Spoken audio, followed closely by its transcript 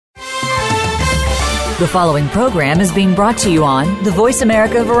The following program is being brought to you on the Voice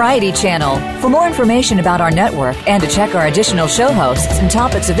America Variety Channel. For more information about our network and to check our additional show hosts and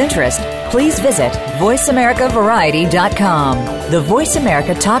topics of interest, please visit voiceamericavariety.com. The Voice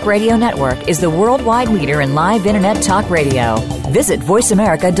America Talk Radio Network is the worldwide leader in live Internet talk radio. Visit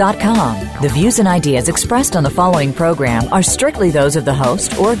voiceamerica.com. The views and ideas expressed on the following program are strictly those of the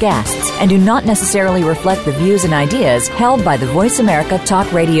host or guests and do not necessarily reflect the views and ideas held by the Voice America Talk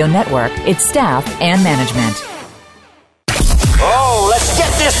Radio Network, its staff, and management. Oh, let's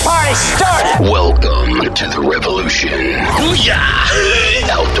get this party started! Welcome to the revolution.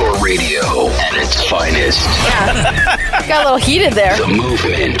 Booyah! Outdoor radio at its finest. Yeah. Got a little heated there. The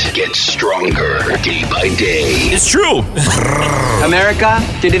movement gets stronger day by day. It's true. America.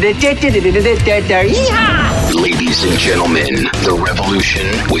 Yeehaw! Ladies and gentlemen, the revolution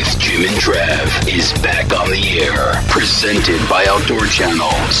with Jim and Trav is back on the air. Presented by Outdoor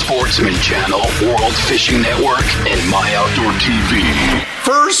Channel, Sportsman Channel, World Fishing Network, and My Outdoor TV.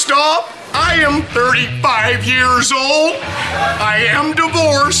 First off, I am 35 years old. I am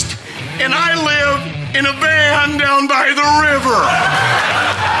divorced, and I live in a van down by the river.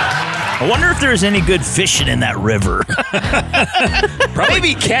 I wonder if there's any good fishing in that river. Probably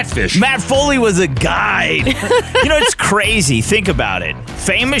maybe catfish. Matt Foley was a guide. It's crazy. Think about it.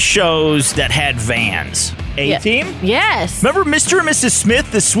 Famous shows that had vans. A-Team? Yes. Remember Mr. and Mrs. Smith,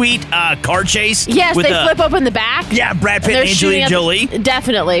 the sweet car chase? Yes, they flip up in the back. Yeah, Brad Pitt and Angelina Jolie.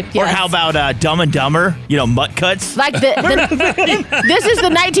 Definitely. Yes. Or how about Dumb and Dumber? Mutt cuts. Like this is the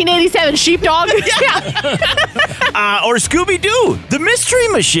 1987 Sheepdog. Or Scooby-Doo, the Mystery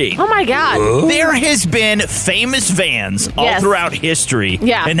Machine. Oh my God. There has been famous vans all throughout history.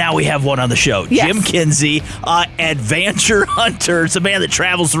 Yeah. And now we have one on the show. Yes. Jim Kinsey, adventure hunter. It's a man that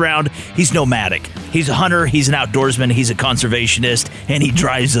travels around. He's nomadic. He's a hunter. He's an outdoorsman. He's a conservationist. And he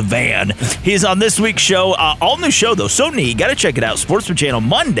drives a van. He's on this week's show. All new show, though. So neat. Got to check it out. Sportsman Channel,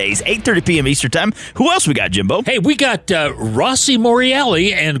 Mondays, 8:30 p.m. Eastern Time. Who else we got, Jimbo? Hey, we got Rossi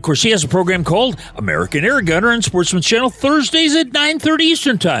Morielli. And, of course, he has a program called American Air Gunner on Sportsman Channel, Thursdays at 9:30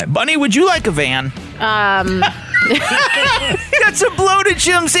 Eastern Time. Bunny, would you like a van? That's a bloated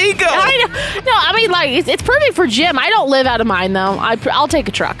Jim's ego. It's perfect for Jim. I don't live out of mine, though. I'll take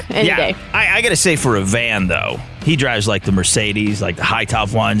a truck any day. I got to say, for a van, though, he drives like the Mercedes, like the high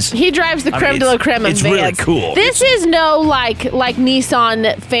top ones. He drives the creme de la creme of vans. It's really cool. This is no like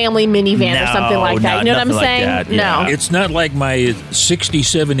Nissan family minivan or something like that. You know what I'm saying? Like that, yeah. No. It's not like my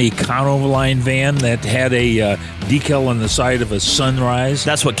 67 Econoline van that had a decal on the side of a sunrise.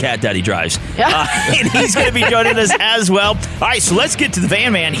 That's what Cat Daddy drives. And he's going to be joining us as well. All right, so let's get to the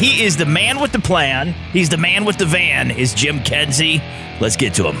van man. He is the man with the plan. He's the man with the van, is Jim Kinsey. Let's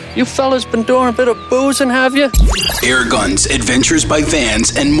get to him. You fellas been doing a bit of boozing, have you? Air guns, adventures by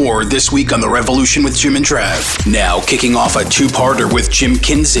vans, and more this week on The Revolution with Jim and Trav. Now kicking off a two-parter with Jim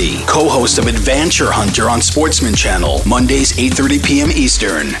Kinsey, co-host of Adventure Hunter on Sportsman Channel, Mondays 8:30 p.m.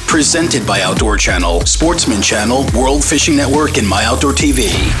 Eastern. Presented by Outdoor Channel, Sportsman Channel, World Fishing Network, and My Outdoor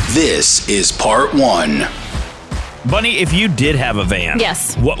TV. This is part one. Bunny, if you did have a van,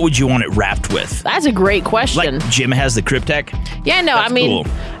 yes, what would you want it wrapped with? That's a great question. Like Jim has the Cryptek? Yeah, no, That's cool.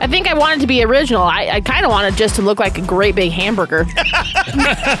 I think I want it to be original. I kind of want it just to look like a great big hamburger.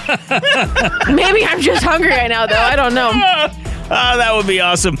 Maybe I'm just hungry right now, though. I don't know. That would be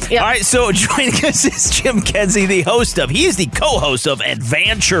awesome. Yep. All right, so joining us is Jim Kinsey, he is the co-host of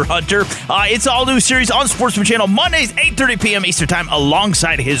Adventure Hunter. It's all new series on Sportsman Channel, Mondays, 8:30 p.m. Eastern Time,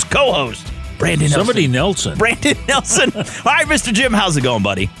 alongside his co-host, Brandon Nelson. Brandon Nelson. All right, Mr. Jim, how's it going,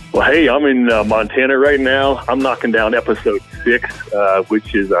 buddy? Well, hey, I'm in Montana right now. I'm knocking down episode 6,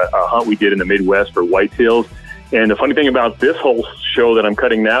 which is a hunt we did in the Midwest for whitetails. And the funny thing about this whole show that I'm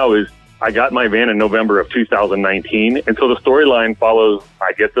cutting now is I got my van in November of 2019. And so the storyline follows,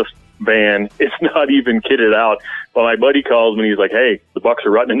 I get this van. It's not even kitted out. But my buddy calls me and he's like, hey, the bucks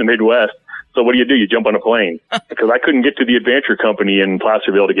are rutting in the Midwest. So what do? You jump on a plane. Because I couldn't get to the adventure company in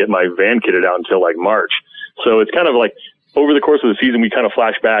Placerville to get my van kitted out until like March. So it's kind of like over the course of the season, we kind of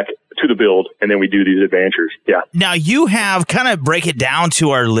flash back to the build and then we do these adventures. Yeah. Now you have kind of break it down to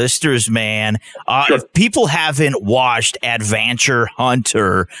our listeners, man. Sure. If people haven't watched Adventure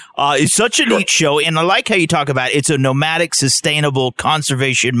Hunter, it's such a neat show. And I like how you talk about it's a nomadic, sustainable,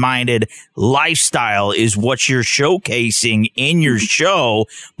 conservation minded lifestyle is what you're showcasing in your show.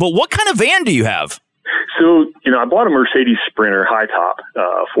 But what kind of van do you have? So, I bought a Mercedes Sprinter high top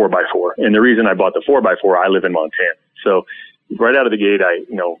 4x4. And the reason I bought the 4x4, I live in Montana. So right out of the gate, I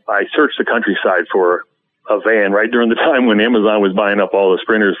searched the countryside for a van right during the time when Amazon was buying up all the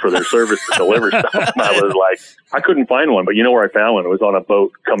Sprinters for their service to deliver stuff. And I was like, I couldn't find one, but you know where I found one? It was on a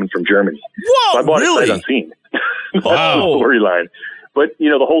boat coming from Germany. Whoa, so I bought really? it sight unseen. That's Wow. the storyline. But, the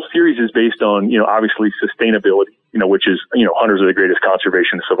whole series is based on, obviously sustainability, which is, hunters are the greatest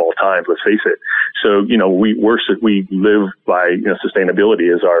conservationists of all time, let's face it. So, we live by,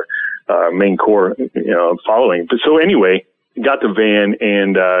 sustainability as our main core, following. But so anyway, got the van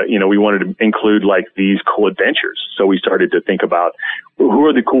and, we wanted to include like these cool adventures. So we started to think about who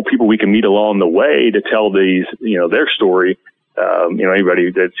are the cool people we can meet along the way to tell these, their story.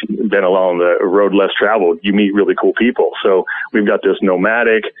 Anybody that's been along the road less traveled, you meet really cool people. So we've got this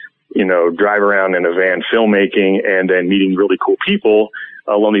nomadic, drive around in a van filmmaking and then meeting really cool people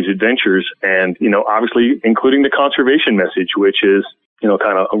along these adventures. And, obviously including the conservation message, which is,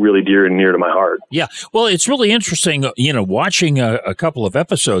 kind of really dear and near to my heart. Yeah. Well, it's really interesting, watching a couple of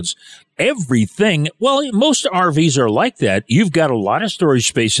episodes, everything. Well, most RVs are like that. You've got a lot of storage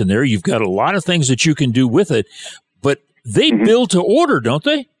space in there. You've got a lot of things that you can do with it, but they build to order, don't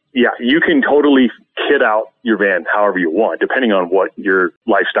they? Yeah. You can totally kit out your van however you want, depending on what your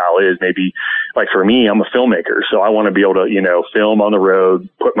lifestyle is. Maybe like for me, I'm a filmmaker, so I want to be able to, film on the road,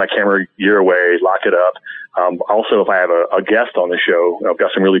 put my camera gear away, lock it up. Also, if I have a guest on the show, I've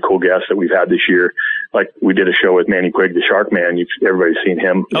got some really cool guests that we've had this year. Like we did a show with Manny Quigg, the Shark Man. Everybody's seen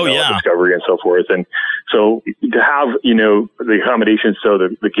him, on Discovery and so forth. And so to have, the accommodations so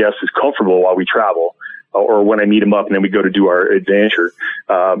that the guest is comfortable while we travel, or when I meet him up and then we go to do our adventure,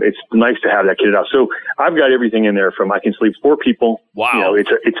 it's nice to have that kitted out. So I've got everything in there from I can sleep 4 people. Wow.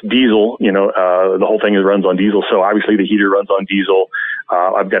 It's diesel, the whole thing runs on diesel. So obviously the heater runs on diesel.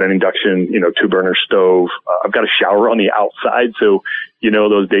 I've got an induction, 2-burner stove. I've got a shower on the outside. So,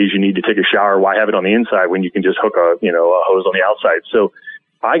 those days you need to take a shower, why have it on the inside when you can just hook a hose on the outside? So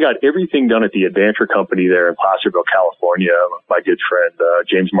I got everything done at the Adventure Company there in Placerville, California. My good friend,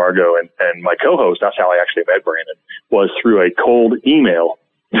 James Margot, and my co-host, that's how I actually met Brandon, was through a cold email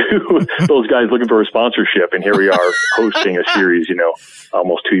to those guys looking for a sponsorship. And here we are hosting a series,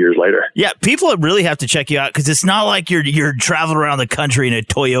 almost 2 years later. Yeah, people really have to check you out because it's not like you're traveling around the country in a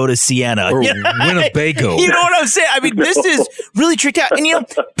Toyota Sienna or Winnebago. You know what I'm saying? I mean, this is really tricked out. And,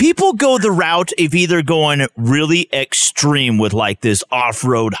 people go the route of either going really extreme with like this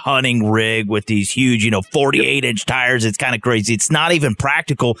off-road hunting rig with these huge, 48-inch tires. It's kind of crazy. It's not even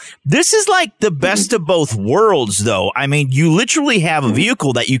practical. This is like the best of both worlds, though. I mean, you literally have a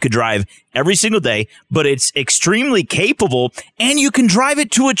vehicle that you could drive every single day, but it's extremely capable, and you can drive it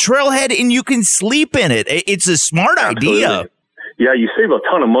to a trailhead and you can sleep in it. It's a smart idea. Yeah, you save a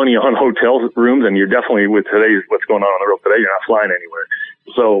ton of money on hotel rooms, and you're definitely, with today's what's going on the road today, you're not flying anywhere.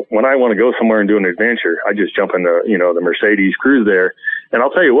 So when I want to go somewhere and do an adventure, I just jump in the Mercedes cruise there. And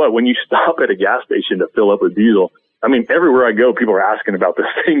I'll tell you what, when you stop at a gas station to fill up with diesel, I mean, everywhere I go, people are asking about this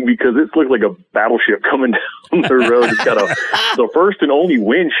thing because it looks like a battleship coming down the road. It's got the first and only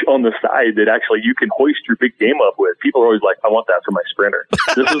winch on the side that actually you can hoist your big game up with. People are always like, I want that for my Sprinter.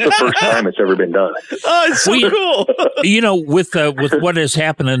 This is the first time it's ever been done. Oh, it's so cool. With what has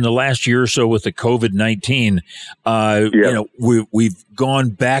happened in the last year or so with the COVID-19, we've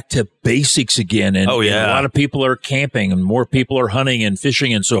gone back to basics again. And, and a lot of people are camping and more people are hunting and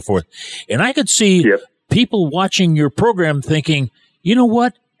fishing and so forth. And I could see people watching your program thinking, you know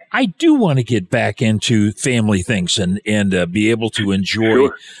what? I do want to get back into family things and be able to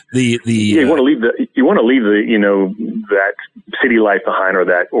enjoy you want to leave that city life behind or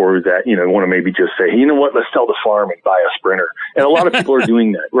that want to maybe just say, hey, you know what, let's sell the farm and buy a Sprinter. And a lot of people are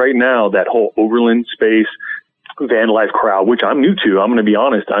doing that right now, that whole overland space, van life crowd, which I'm new to. I'm going to be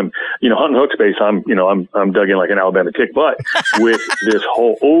honest. I'm, hunting hook space. I'm dug in like an Alabama tick, but with this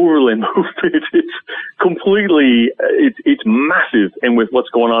whole overland movement, it's completely, it's massive. And with what's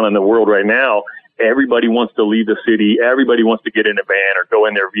going on in the world right now, everybody wants to leave the city. Everybody wants to get in a van or go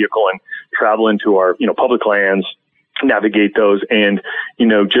in their vehicle and travel into our, public lands, navigate those and,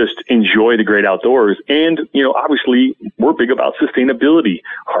 just enjoy the great outdoors. And, obviously we're big about sustainability,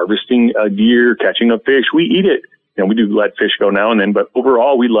 harvesting deer, catching up fish. We eat it. We do let fish go now and then, but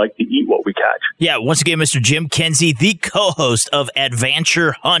overall, we like to eat what we catch. Yeah, once again, Mr. Jim Kinsey, the co-host of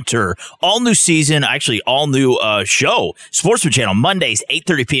Adventure Hunter. All new season, actually all new show, Sportsman Channel, Mondays,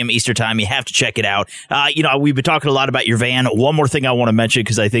 8:30 p.m. Eastern Time. You have to check it out. We've been talking a lot about your van. One more thing I want to mention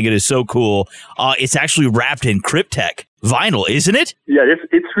because I think it is so cool. It's actually wrapped in Cryptek vinyl, isn't it? Yeah,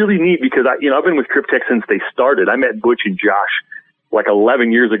 it's really neat because I've been with Cryptek since they started. I met Butch and Josh like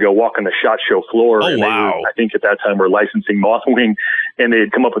 11 years ago walking the SHOT Show floor. Oh, and wow. I think at that time we're licensing Mothwing, and they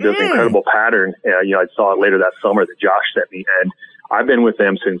had come up with this incredible pattern. I saw it later that summer that Josh sent me, and I've been with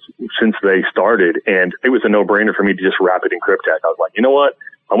them since they started, and it was a no-brainer for me to just wrap it in Cryptek. I was like, you know what?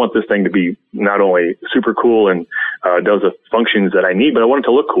 I want this thing to be not only super cool and does the functions that I need, but I want it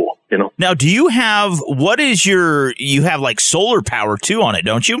to look cool, you know? Now, do you have, you have like solar power too on it,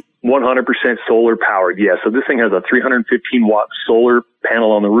 don't you? 100% solar powered, yeah. So this thing has a 315 watt solar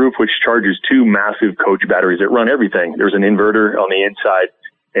panel on the roof, which charges 2 massive coach batteries that run everything. There's an inverter on the inside.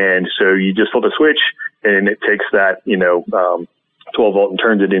 And so you just flip a switch and it takes that, 12 volt and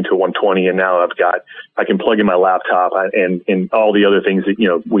turns it into 120. And now I can plug in my laptop and all the other things that,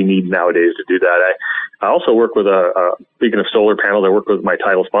 we need nowadays to do that. I also work with speaking of solar panels, I work with my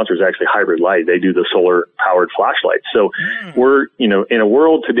title sponsors, actually Hybrid Light. They do the solar powered flashlights. So we're, in a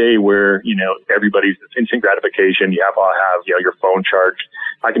world today where, everybody's instant gratification. You have to have, your phone charged.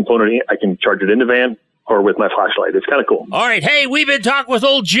 I can charge it in the van or with my flashlight. It's kind of cool. All right. Hey, we've been talking with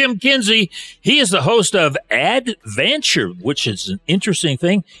old Jim Kinsey. He is the host of Adventure, which is an interesting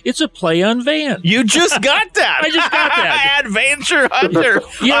thing. It's a play on van. You just got that. I just got that. Adventure Hunter.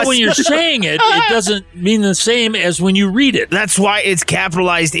 Yeah, when you're saying it, it doesn't mean the same as when you read it. That's why it's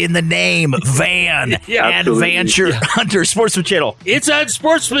capitalized in the name, Van. Yeah, Adventure Hunter, Sportsman Channel. It's on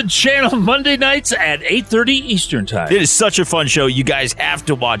Sportsman Channel Monday nights at 8:30 Eastern Time. It is such a fun show. You guys have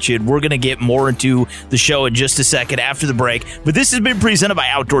to watch it. We're going to get more into the show in just a second after the break. But this has been presented by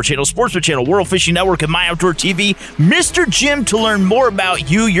Outdoor Channel, Sportsman Channel, World Fishing Network, and My Outdoor TV. Mr. Jim, to learn more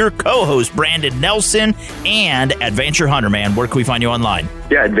about you, your co-host, Brandon Nelson, and Adventure Hunter, man, where can we find you online?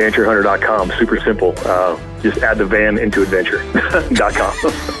 Yeah, adventurehunter.com. Super simple. Just add the van into adventure.com.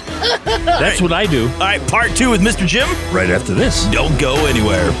 That's what I do. All right, part 2 with Mr. Jim. Right after this. Don't go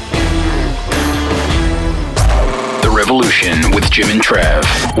anywhere. The Revolution with Jim and Trav.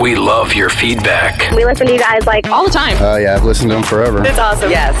 We love your feedback. We listen to you guys all the time. Yeah, I've listened to them forever. It's awesome.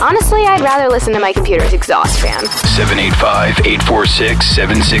 Yes. Honestly, I'd rather listen to my computer's exhaust fan.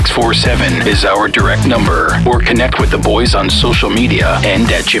 785-846-7647 is our direct number. Or connect with the boys on social media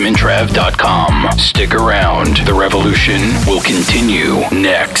and at jimandtrav.com. Stick around. The Revolution will continue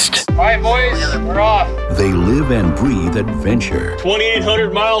next. All right, boys, we're off. They live and breathe adventure.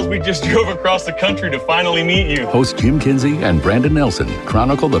 2,800 miles we just drove across the country to finally meet you. Host Jim Kinsey and Brandon Nelson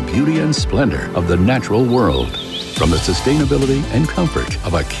chronicle the beauty and splendor of the natural world. From the sustainability and comfort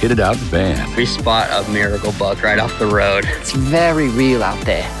of a kitted-out van. We spot a miracle buck right off the road. It's very real out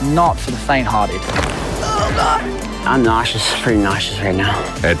there, not for the faint-hearted. Oh, God. I'm nauseous, pretty nauseous right now.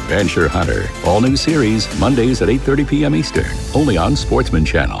 Adventure Hunter. All new series, Mondays at 8:30 p.m. Eastern. Only on Sportsman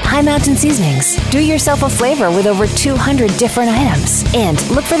Channel. High Mountain Seasonings. Do yourself a flavor with over 200 different items. And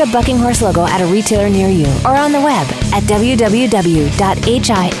look for the Bucking Horse logo at a retailer near you or on the web at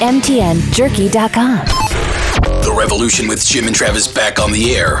www.himtnjerky.com. The Revolution with Jim and Trav is back on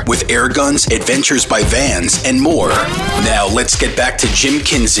the air with air guns, adventures by vans, and more. Now let's get back to Jim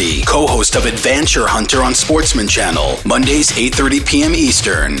Kinsey, co-host of Adventure Hunter on Sportsman Channel, Mondays 8:30 p.m.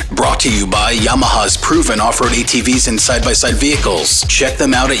 Eastern. Brought to you by Yamaha's proven off-road ATVs and side-by-side vehicles. Check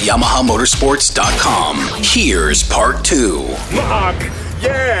them out at YamahaMotorsports.com. Here's part 2. Mark,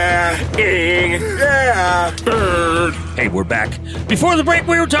 yeah, bird. Hey, we're back. Before the break,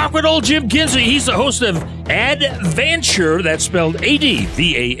 we were talking with old Jim Kinsey. He's the host of Adventure, that's spelled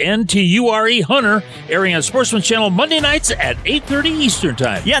ADVANTURE Hunter, airing on Sportsman Channel Monday nights at 8:30 Eastern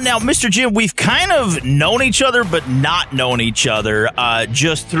Time. Yeah, now, Mr. Jim, we've kind of known each other, but not known each other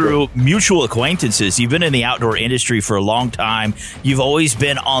just through mutual acquaintances. You've been in the outdoor industry for a long time. You've always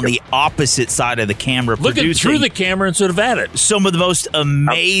been on the opposite side of the camera, looking through the camera instead of at it. Some of the most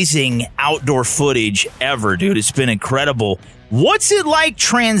amazing outdoor footage ever, dude. It's been incredible. What's it like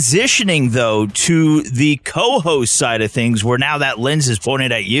transitioning, though, to the co-host side of things where now that lens is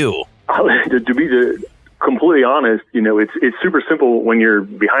pointed at you? To be completely honest, it's super simple when you're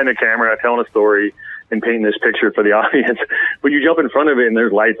behind the camera telling a story and painting this picture for the audience. But you jump in front of it and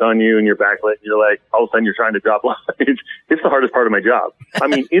there's lights on you and you're backlit. And you're like, all of a sudden you're trying to drop lines. It's the hardest part of my job. I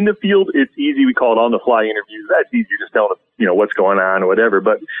mean, in the field, it's easy. We call it on-the-fly interviews. That's easy. You're just telling, what's going on or whatever.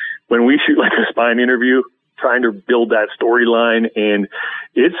 But when we shoot like a spine interview, trying to build that storyline, and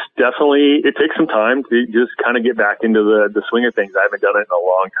it takes some time to just kind of get back into the swing of things. I haven't done it in a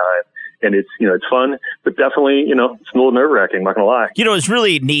long time. And it's fun, but definitely, it's a little nerve-wracking, I'm not going to lie. It's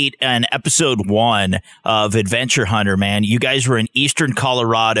really neat. In episode 1 of Adventure Hunter, man, you guys were in eastern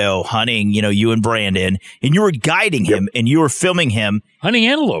Colorado hunting, you and Brandon, and you were guiding him and you were filming him. Hunting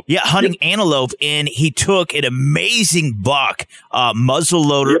antelope. Yeah, hunting antelope, and he took an amazing buck,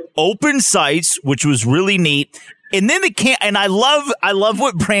 muzzleloader, open sights, which was really neat. And then and I love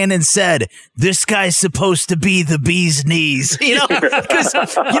what Brandon said. This guy's supposed to be the bee's knees, because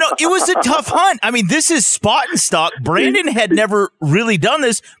it was a tough hunt. I mean, this is spot and stock. Brandon had never really done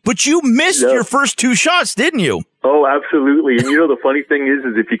this, but you missed your first 2 shots, didn't you? Oh, absolutely. And the funny thing is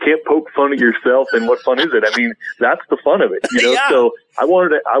if you can't poke fun at yourself, then what fun is it? I mean, that's the fun of it, Yeah. So I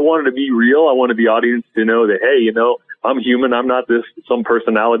wanted to be real. I wanted the audience to know that, hey, I'm human. I'm not some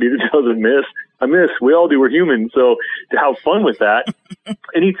personality that doesn't miss. I miss. We all do. We're human. So to have fun with that,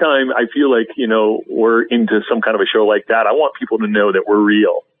 anytime I feel like, we're into some kind of a show like that, I want people to know that we're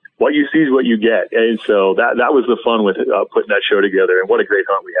real. What you see is what you get. And so that was the fun with putting that show together. And what a great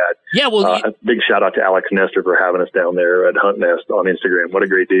hunt we had. Yeah, well, a big shout out to Alex Nestor for having us down there at Hunt Nest on Instagram. What a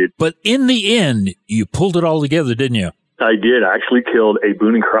great dude. But in the end, you pulled it all together, didn't you? I did. I actually killed a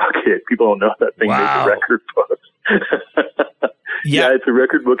Boone and Crockett. People don't know that thing made the record book. Yeah, it's a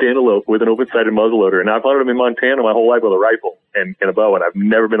record book antelope with an open-sighted muzzleloader. And I've hunted them in Montana my whole life with a rifle and a bow, and I've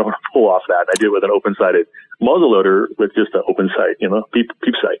never been able to pull off that. I did it with an open-sighted muzzleloader with just an open sight,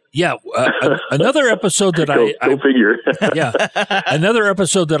 peep sight. Yeah, another episode that go figure. Yeah, another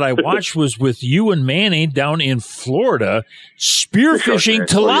episode that I watched was with you and Manny down in Florida, spearfishing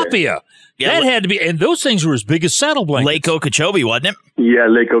tilapia. Oh, yeah. That had to be, and those things were as big as saddle blankets. Lake Okeechobee, wasn't it? Yeah,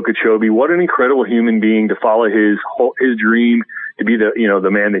 Lake Okeechobee. What an incredible human being to follow his dream to be the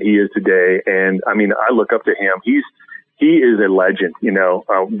man that he is today. And I mean, I look up to him. He is a legend.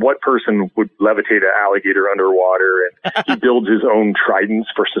 What person would levitate an alligator underwater? And he builds his own tridents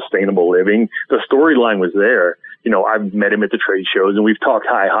for sustainable living. The storyline was there. I've met him at the trade shows and we've talked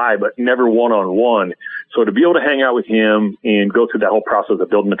high, but never one-on-one. So to be able to hang out with him and go through that whole process of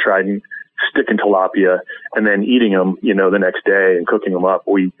building the trident, sticking tilapia, and then eating them, the next day and cooking them up,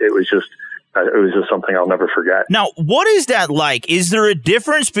 it was just something I'll never forget. Now, what is that like? Is there a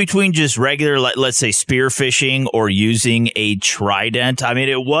difference between just regular, let's say, spearfishing or using a trident? I mean,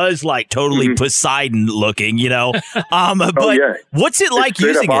 it was like totally Poseidon looking, but what's it like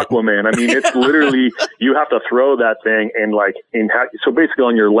using it? Aquaman. I mean, it's literally, you have to throw that thing and so basically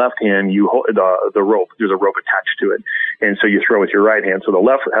on your left hand, you hold the rope. There's a rope attached to it. And so you throw with your right hand. So the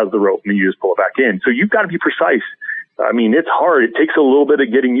left has the rope and you just pull it back in. So you've got to be precise. I mean, it's hard. It takes a little bit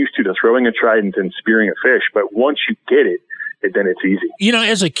of getting used to throwing a trident and spearing a fish, but once you get it, then it's easy.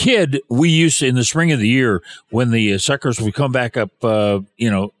 As a kid, we used to, in the spring of the year, when the suckers would come back up,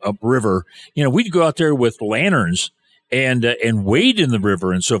 upriver, we'd go out there with lanterns and wade in the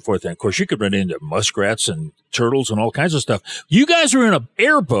river and so forth. And of course, you could run into muskrats and turtles and all kinds of stuff. You guys are in a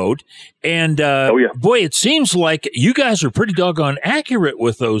airboat, and boy, it seems like you guys are pretty doggone accurate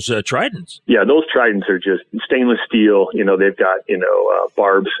with those tridents. Yeah, those tridents are just stainless steel. They've got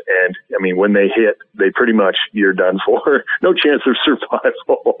barbs, and I mean, when they hit, they pretty much you're done for. No chance of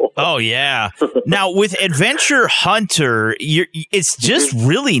survival. Oh yeah. Now with Adventure Hunter, it's just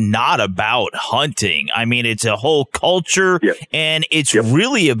really not about hunting. I mean, it's a whole culture, and it's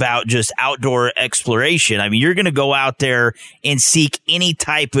really about just outdoor exploration. I mean, you're going to go out there and seek any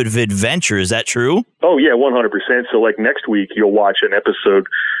type of adventure. Is that true? Oh, yeah, 100%. So, like, next week, you'll watch an episode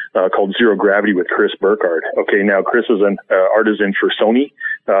called Zero Gravity with Chris Burkhardt. Okay, now, Chris is an artisan for Sony,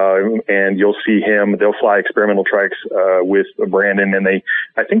 and you'll see him. They'll fly experimental trikes with Brandon, and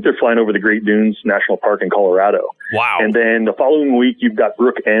I think they're flying over the Great Dunes National Park in Colorado. Wow. And then the following week, you've got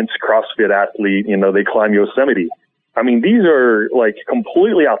Brooke Entz, CrossFit athlete. They climb Yosemite. I mean, these are, like,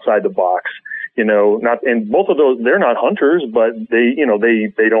 completely outside the box. And both of those, they're not hunters, but they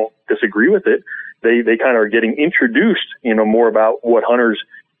don't disagree with it. They kind of are getting introduced, more about what hunters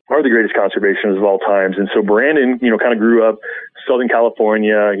are the greatest conservationists of all times. And so Brandon, kind of grew up Southern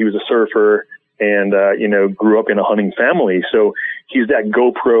California. He was a surfer and, grew up in a hunting family. So he's that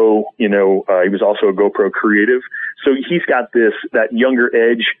GoPro, he was also a GoPro creative. So he's got that younger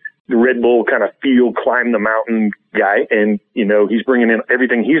edge, the Red Bull kind of feel, climb the mountain guy. And, he's bringing in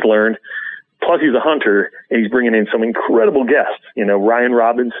everything he's learned. Plus, he's a hunter, and he's bringing in some incredible guests. Ryan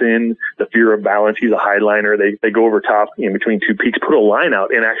Robinson, the Fear of Balance. He's a highliner. They go over top in between two peaks, put a line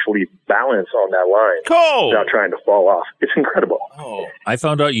out, and actually balance on that line without trying to fall off. It's incredible. Oh, I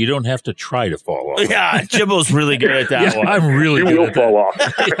found out you don't have to try to fall off. Yeah, Jimbo's really good at that one. I'm really good at that. You will fall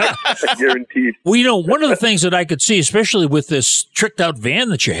off. Guaranteed. Well, one of the things that I could see, especially with this tricked-out van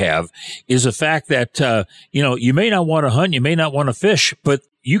that you have, is the fact that, you may not want to hunt, you may not want to fish, but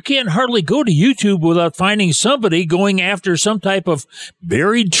you can't hardly go to YouTube without finding somebody going after some type of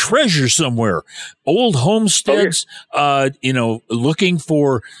buried treasure somewhere. Old homesteads, looking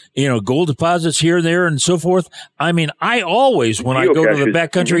for, gold deposits here and there and so forth. I mean, I always, when I go to the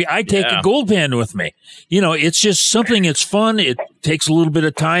backcountry, I take a gold pan with me. It's just something, it's fun. takes a little bit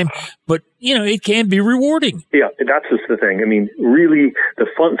of time, but, it can be rewarding. Yeah, that's just the thing. I mean, really, the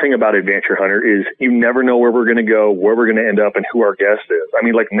fun thing about Adventure Hunter is you never know where we're going to go, where we're going to end up, and who our guest is. I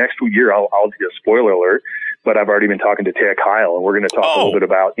mean, like next year, I'll do a spoiler alert, but I've already been talking to Taya Kyle, and we're going to talk a little bit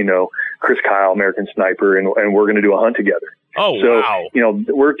about, Chris Kyle, American Sniper, and we're going to do a hunt together. Oh, so, wow.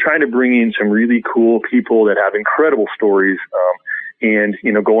 We're trying to bring in some really cool people that have incredible stories, and,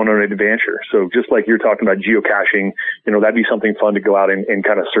 going on an adventure. So just like you're talking about geocaching, that'd be something fun to go out and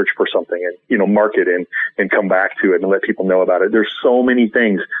kind of search for something and, mark it and come back to it and let people know about it. There's so many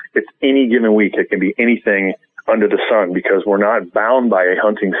things. It's any given week. It can be anything under the sun because we're not bound by a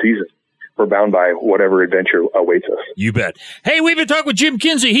hunting season. We're bound by whatever adventure awaits us. You bet. Hey, we've been talking with Jim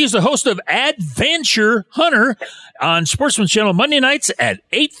Kinsey. He's the host of Adventure Hunter on Sportsman Channel Monday nights at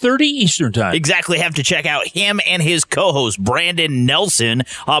 8:30 Eastern Time. Exactly. Have to check out him and his co-host, Brandon Nelson.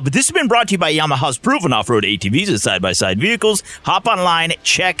 But this has been brought to you by Yamaha's proven off-road ATVs and side-by-side vehicles. Hop online,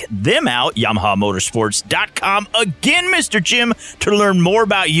 check them out, YamahaMotorsports.com. Again, Mr. Jim, to learn more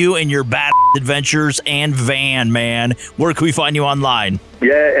about you and your bad adventures and van, man. Where can we find you online?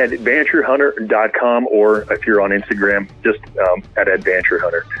 Yeah, at AdventureHunter.com, or if you're on Instagram, just at Adventure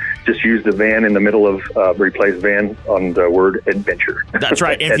Hunter. Just use the van in the middle of replace van on the word adventure. That's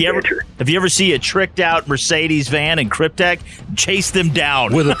right. If you ever see a tricked out Mercedes van in Cryptek, chase them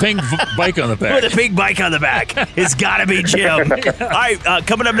down with a pink bike on the back. With a pink bike on the back. It's got to be Jim. All right,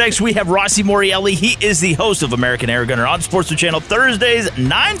 coming up next, we have Rossi Morreale. He is the host of American Air Gunner on Sportsman Channel Thursdays,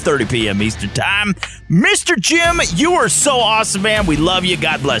 9:30 p.m. Eastern Time. Mr. Jim, you are so awesome, man. We love you.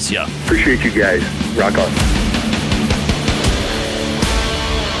 God bless you. Appreciate you guys. Rock on.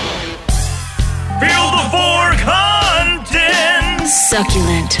 Feel the fork hunting.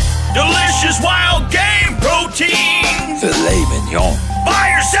 Succulent. Delicious wild game protein. Filet mignon.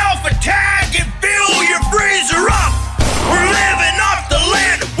 Buy yourself a tag and fill your freezer up. We're living off the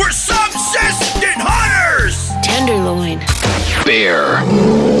land. We're subsistent hunters. Tenderloin. Bear.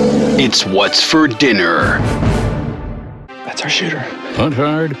 It's what's for dinner. That's our shooter. Hunt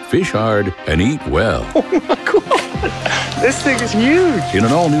hard, fish hard, and eat well. Oh my God. This thing is huge. In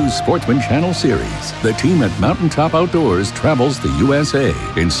an all-new Sportsman Channel series, the team at Mountaintop Outdoors travels the USA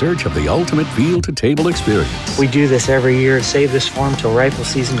in search of the ultimate field-to-table experience. We do this every year and save this farm till rifle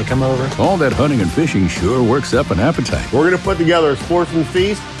season to come over. All that hunting and fishing sure works up an appetite. We're going to put together a sportsman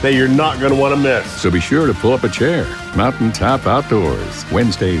feast that you're not going to want to miss. So be sure to pull up a chair. Mountaintop Outdoors,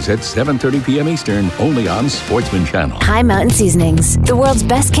 Wednesdays at 7:30 p.m. Eastern, only on Sportsman Channel. High Mountain Seasonings, the world's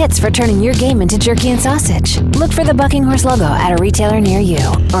best kits for turning your game into jerky and sausage. Look for the Bucking Horse logo at a retailer near you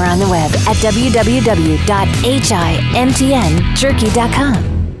or on the web at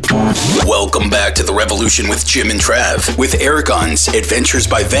www.himtnjerky.com. Welcome back to The Revolution with Jim and Trav, with air guns, adventures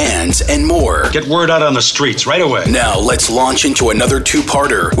by vans, and more. Get word out on the streets right away. Now let's launch into another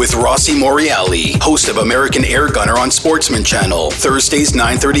two-parter with Rossi Morreale, host of American Air Gunner on Sportsman Channel, Thursdays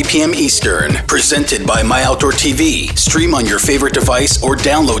 9:30 p.m. Eastern. Presented by My Outdoor TV. Stream on your favorite device or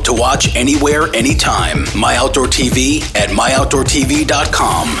download to watch anywhere, anytime. My Outdoor TV at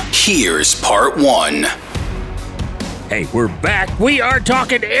myoutdoortv.com. Here's part one. Hey, we're back. We are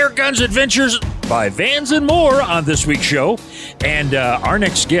talking air guns adventures by vans and more on this week's show. And our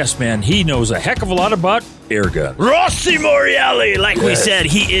next guest, man, he knows a heck of a lot about air guns. Rossi Morreale, like we said,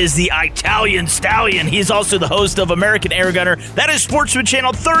 he is the Italian stallion. He's also the host of American Air Gunner. That is Sportsman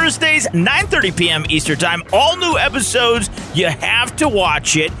Channel Thursdays, 9:30 p.m. Eastern Time. All new episodes. You have to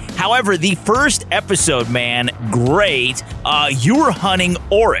watch it. However, the first episode, man, great. You were hunting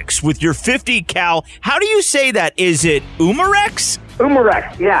oryx with your 50 cal. How do you say that? Is it Umarex?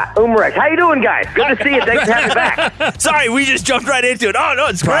 Umarex, yeah, Umarex. How you doing, guys? Good to see you. Thanks for having me back. Sorry, we just jumped right into it. Oh, no,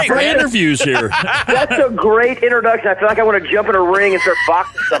 it's great. Proper interviews here. That's a great introduction. I feel like I want to jump in a ring and start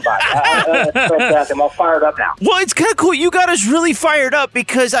boxing somebody. That's fantastic. I'm all fired up now. Well, it's kind of cool. You got us really fired up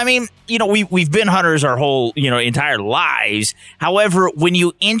because, I mean, we've been hunters our whole, entire lives. However, when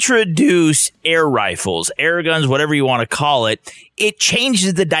you introduce air rifles, air guns, whatever you want to call it, it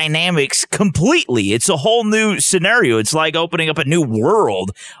changes the dynamics completely. It's a whole new scenario. It's like opening up a new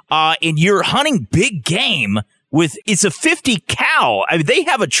world. And you're hunting big game it's a 50 cal. I mean, they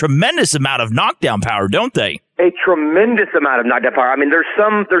have a tremendous amount of knockdown power, don't they? A tremendous amount of knockdown power. I mean, there's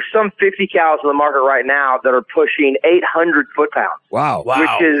some 50 cals in the market right now that are pushing 800 foot-pounds. Wow.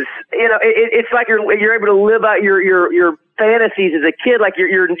 Which is, it's like you're able to live out your fantasies as a kid, like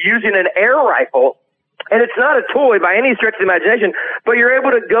you're using an air rifle. And it's not a toy by any stretch of the imagination, but you're able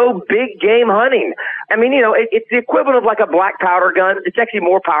to go big game hunting. I mean, it's the equivalent of like a black powder gun. It's actually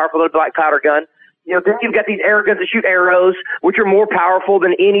more powerful than a black powder gun. Then you've got these air guns that shoot arrows, which are more powerful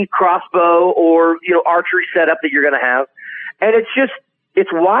than any crossbow or, archery setup that you're going to have. And it's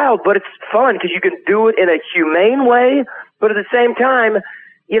wild, but it's fun because you can do it in a humane way, but at the same time,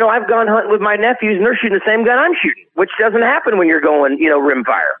 you know, I've gone hunting with my nephews and they're shooting the same gun I'm shooting, which doesn't happen when you're going, you know,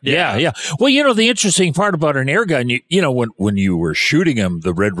 rimfire. Yeah. Well, you know, the interesting part about an air gun, you know, when you were shooting them,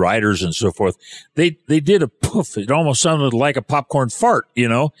 the Red Riders and so forth, they did a poof. It almost sounded like a popcorn fart, you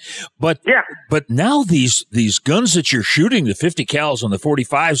know, but now these guns that you're shooting, the 50 cals and the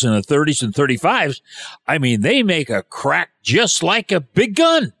 45s and the 30s and 35s, I mean, they make a crack just like a big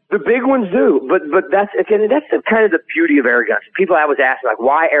gun. The big ones do, but that's the kind of the beauty of air guns. People always ask me, like,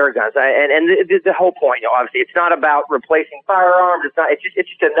 why air guns? And the whole point, you know, obviously, it's not about replacing firearms. It's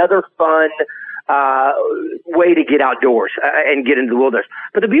just another fun way to get outdoors and get into the wilderness.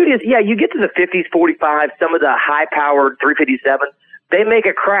 But the beauty is, you get to the 50s, 45s, some of the high-powered 357, they make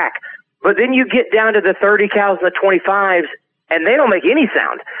a crack. But then you get down to the 30 cals and the 25s, and they don't make any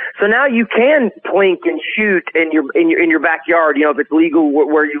sound. So now you can plink and shoot in your backyard, you know, if it's legal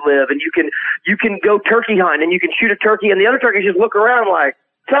where you live, and you can go turkey hunting and you can shoot a turkey, and the other turkeys just look around like,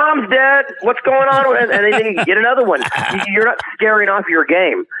 Tom's dead. What's going on? And then you can get another one. You're not scaring off your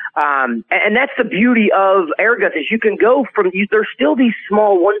game. And that's the beauty of air guns is you can go from, there's still these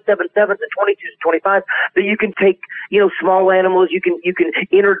small 177s and 22s and 25s that you can take, you know, small animals. You can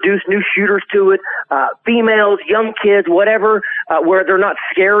introduce new shooters to it, females, young kids, whatever, where they're not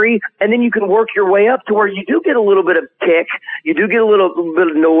scary. And then you can work your way up to where you do get a little bit of kick. You do get a little bit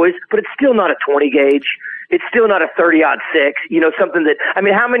of noise, but it's still not a 20 gauge. It's still not a 30-06, you know, something that, I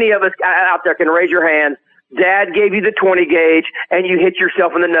mean, how many of us out there can raise your hand? Dad gave you the 20 gauge and you hit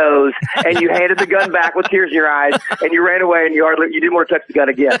yourself in the nose and you handed the gun back with tears in your eyes and you ran away and you didn't want to touch the gun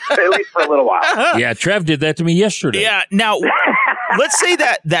again, at least for a little while. Yeah, Trav did that to me yesterday. Yeah. Now, let's say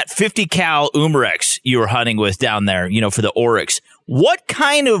that 50 cal Umarex you were hunting with down there, you know, for the Oryx. What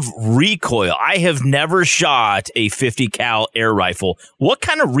kind of recoil? I have never shot a 50 cal air rifle. What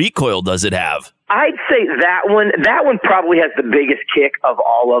kind of recoil does it have? I'd say that one probably has the biggest kick of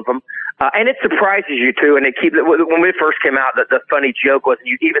all of them. And it surprises you too. And when we first came out, the funny joke was, and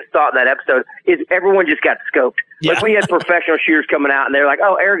you even saw it in that episode, is everyone just got scoped. Yeah. Like we had professional shooters coming out and they're like,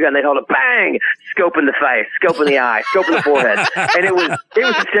 oh, air gun. They'd hold a bang, scope in the face, scope in the eye, scope in the forehead. And it was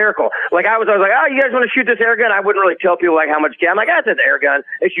hysterical. Like I was like, oh, you guys want to shoot this air gun? I wouldn't really tell people like how much. I'm like, that's an air gun.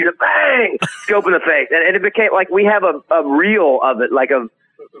 They shoot a bang, scope in the face. And it became like, we have a reel of it, like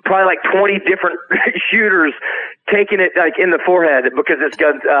probably like 20 different shooters taking it like in the forehead because this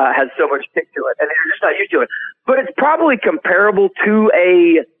gun has so much kick to it, and they're just not used to it. But it's probably comparable to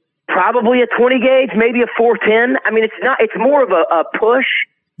probably a 20 gauge, maybe a 410. I mean, it's not. It's more of a push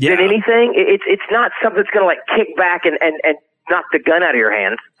than anything. It's not something that's going to like kick back and knock the gun out of your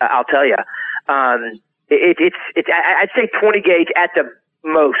hands. I'll tell you. I'd say 20 gauge at the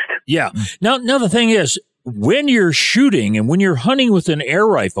most. Yeah. Now the thing is, when you're shooting and when you're hunting with an air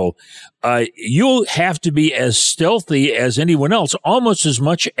rifle, you'll have to be as stealthy as anyone else, almost as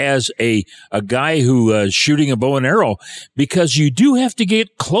much as a guy who is shooting a bow and arrow, because you do have to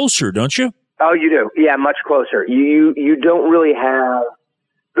get closer, don't you? Oh, you do. Yeah, much closer. You don't really have,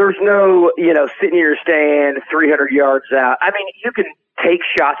 there's no, you know, sitting in your stand 300 yards out. I mean, you can take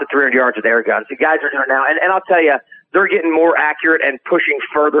shots at 300 yards with air guns. The guys are doing it now. And I'll tell you, they're getting more accurate and pushing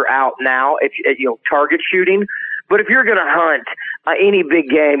further out now, target shooting. But if you're going to hunt any big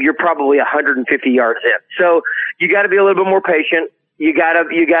game, you're probably 150 yards in. So you got to be a little bit more patient. You got to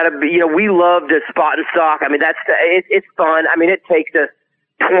be, you know, we love to spot and stalk. I mean, it's fun. I mean, it takes us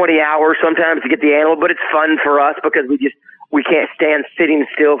 20 hours sometimes to get the animal, but it's fun for us because we can't stand sitting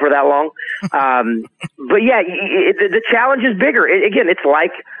still for that long. But yeah, the challenge is bigger. Again, it's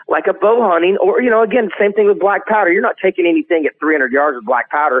like a bow hunting, or, you know, again, same thing with black powder. You're not taking anything at 300 yards with black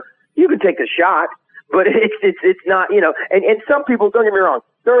powder. You can take the shot, but it's not, you know, and some people, don't get me wrong,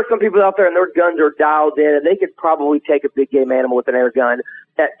 there are some people out there and their guns are dialed in and they could probably take a big game animal with an air gun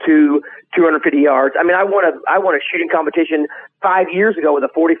at 250 yards. I mean, I won a shooting competition 5 years ago with a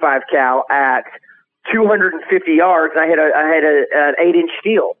 45 cal at 250 yards. I had an 8-inch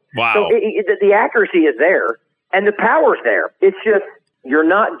steel. Wow. So the accuracy is there and the power's there. It's just, you're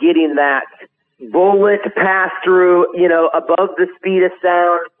not getting that bullet pass through, you know, above the speed of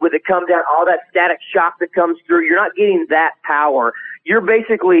sound with it come down, all that static shock that comes through. You're not getting that power. You're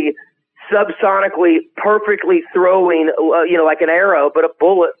basically subsonically perfectly throwing, you know, like an arrow, but a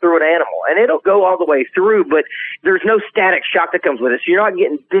bullet through an animal. And it'll go all the way through, but there's no static shock that comes with it. So you're not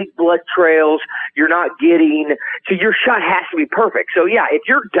getting big blood trails. You're not getting, so your shot has to be perfect. So yeah, if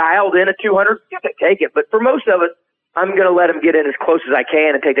you're dialed in at 200, you can take it. But for most of us, I'm going to let them get in as close as I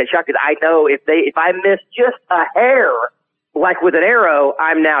can and take that shot because I know if I miss just a hair, like with an arrow,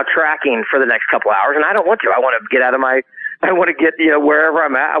 I'm now tracking for the next couple hours, and I don't want to. I want to get out of my I want to get, wherever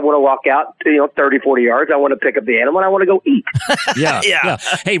I'm at, I want to walk out, 30, 40 yards. I want to pick up the animal and I want to go eat. Yeah.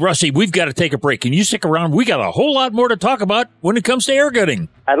 Hey, Rusty, we've got to take a break. Can you stick around? We got a whole lot more to talk about when it comes to air gunning.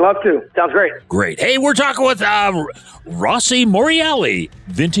 I'd love to. Sounds great. Great. Hey, we're talking with Rossi Moriali,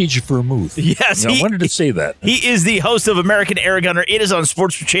 Vintage Vermouth. Yes. I wanted to say that. He is the host of American Air Gunner. It is on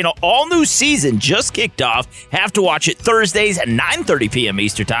Sportsman Channel. All new season just kicked off. Have to watch it Thursdays at 9:30 p.m.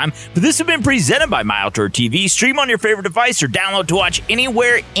 Eastern Time. But this has been presented by My Outdoor TV. Stream on your favorite device or download to watch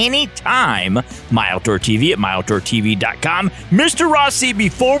anywhere, anytime. My Outdoor TV at myoutdoortv.com. Mr. Rossi,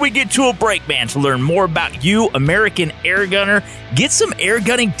 before we get to a break, man, to learn more about you, American Air Gunner, get some air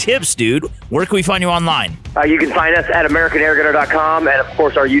gunning tips, dude. Where can we find you online? You can find us at AmericanAirGunner.com, and of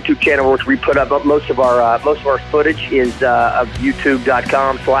course our YouTube channel, which we put up most of our footage is of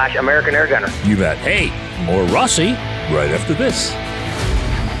YouTube.com/AmericanAirGunner. You bet. Hey, more Rossi right after this.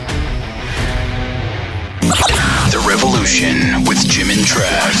 The Revolution with Jim and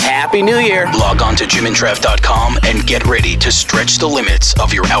Trav. Happy New Year. Log on to jimandtrav.com and get ready to stretch the limits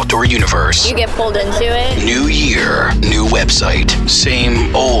of your outdoor universe. You get pulled into it. New year, new website.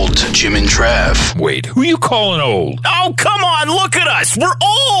 Same old Jim and Trav. Wait, who you calling old? Oh, come on, look at us. We're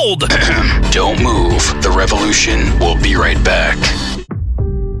old. Don't move. The Revolution will be right back.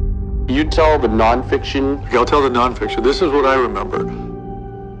 You tell the nonfiction. I'll tell the nonfiction. This is what I remember.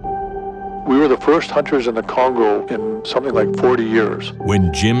 We were the first hunters in the Congo in something like 40 years.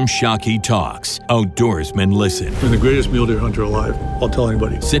 When Jim Shockey talks, outdoorsmen listen. I'm the greatest mule deer hunter alive. I'll tell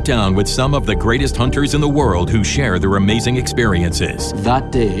anybody. Sit down with some of the greatest hunters in the world who share their amazing experiences.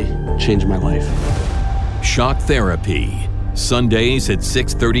 That day changed my life. Shock Therapy. Sundays at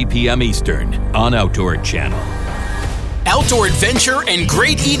 6:30 p.m. Eastern on Outdoor Channel. Outdoor adventure and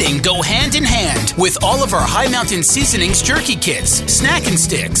great eating go hand in hand with all of our High Mountain Seasonings jerky kits, snack and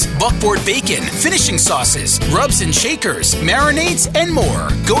sticks, buckboard bacon, finishing sauces, rubs and shakers, marinades, and more.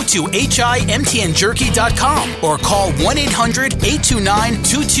 Go to himtnjerky.com or call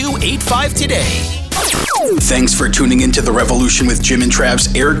 1-800-829-2285 today. Thanks for tuning into The Revolution with Jim and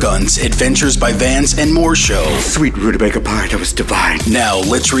Trav's Air Guns, Adventures by Vans, and More show. Sweet rutabaga pie, that was divine. Now,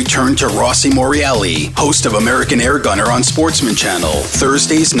 let's return to Rossi Moriali, host of American Air Gunner on Sportsman Channel,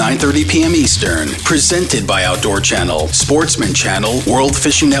 Thursdays, 9:30 p.m. Eastern. Presented by Outdoor Channel, Sportsman Channel, World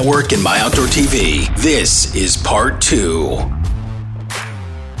Fishing Network, and My Outdoor TV. This is part 2.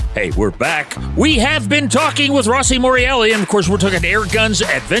 Hey, we're back. We have been talking with Rossi Moriali, and of course, we're talking air guns,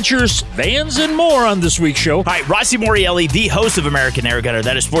 adventures, vans, and more on this week's show. Hi, Rossi Moriali, the host of American Air Gunner.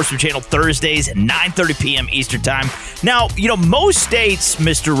 That is Sportsman Channel Thursdays at 9:30 p.m. Eastern Time. Now, most states,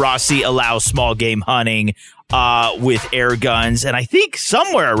 Mr. Rossi, allow small game hunting with air guns, and I think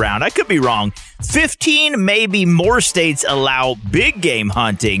somewhere around, I could be wrong, 15, maybe more states allow big game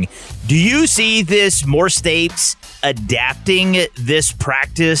hunting. Do you see this, more states adapting this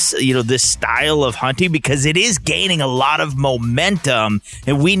practice, this style of hunting, because it is gaining a lot of momentum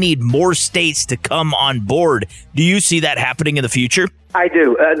and we need more states to come on board? Do you see that happening in the future? I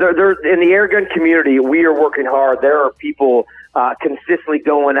do. There, in the air gun community, we are working hard. There are people consistently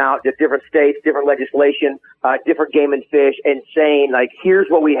going out to different states, different legislation, different game and fish, and saying, like, here's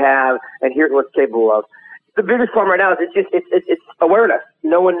what we have and here's what's capable of. The biggest problem right now is it's awareness.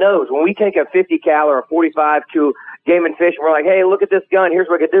 No one knows. When we take a 50 cal or a 45 to game and fish, and we're like, hey, look at this gun. Here's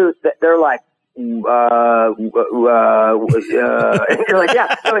what we can do. They're like, and you're like,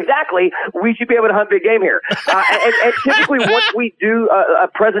 yeah, so exactly. We should be able to hunt big game here. And typically, once we do a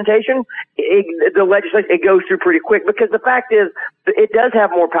presentation, the legislation, it goes through pretty quick, because the fact is, it does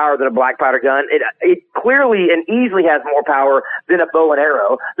have more power than a black powder gun. It clearly and easily has more power than a bow and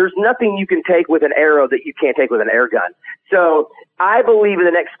arrow. There's nothing you can take with an arrow that you can't take with an air gun. So I believe in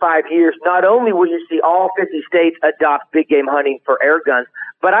the next 5 years, not only will you see all 50 states adopt big game hunting for air guns,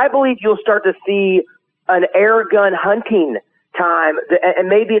 but I believe you'll start to see an air gun hunting time, and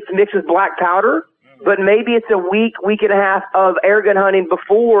maybe it's mixed with black powder, but maybe it's a week and a half of air gun hunting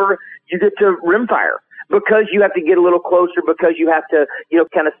before you get to rimfire, because you have to get a little closer, because you have to,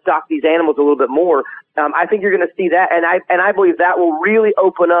 kind of stalk these animals a little bit more. I think you're going to see that, and I believe that will really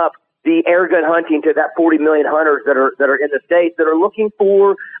open up the air gun hunting to that 40 million hunters that are in the States that are looking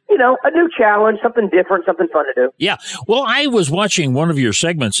for, a new challenge, something different, something fun to do. Yeah. Well, I was watching one of your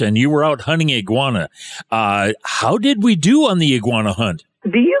segments and you were out hunting iguana. How did we do on the iguana hunt?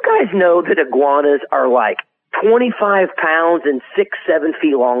 Do you guys know that iguanas are like 25 pounds and 6-7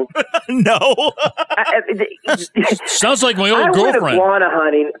 feet long? No. Sounds like my old girlfriend. I went girlfriend. Iguana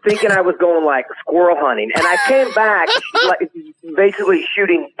hunting thinking I was going like squirrel hunting, and I came back like basically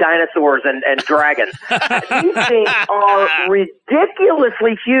shooting dinosaurs and dragons. These things are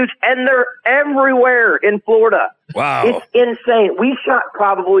ridiculously huge, and they're everywhere in Florida. Wow. It's insane. We shot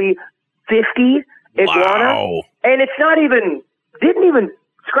probably 50 iguana, and it's didn't even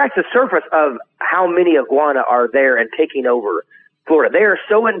scratch the surface of how many iguana are there and taking over Florida. They are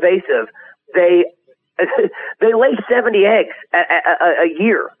so invasive. They lay 70 eggs a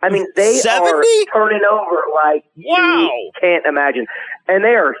year. I mean, they 70? are turning over like you can't imagine. And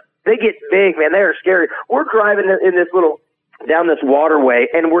they get big, man. They are scary. We're driving in this down this waterway,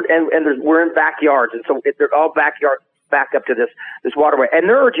 and we're in backyards, and so they're all backyards back up to this waterway, and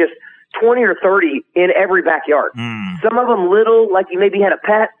there are just 20 or 30 in every backyard. Some of them little, like you maybe had a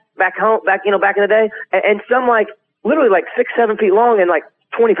pet back home, back in the day, and some like literally like 6-7 feet long and like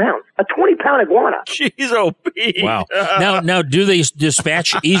 20 pounds. A 20-pound iguana. Jeez, oh, big. Wow. Now, do they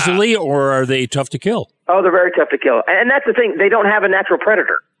dispatch easily, or are they tough to kill? Oh, they're very tough to kill, and that's the thing. They don't have a natural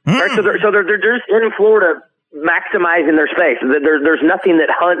predator, right? So they're just in Florida maximizing their space. There's nothing that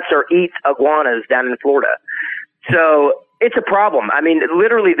hunts or eats iguanas down in Florida, so it's a problem. I mean,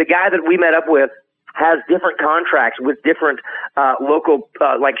 literally, the guy that we met up with has different contracts with different local,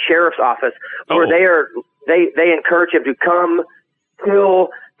 like sheriff's office, where they encourage him to come, kill,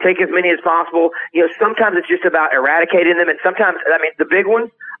 take as many as possible. You know, sometimes it's just about eradicating them, and sometimes, I mean, the big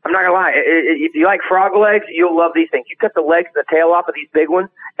ones, I'm not gonna lie, if you like frog legs, you'll love these things. You cut the legs and the tail off of these big ones,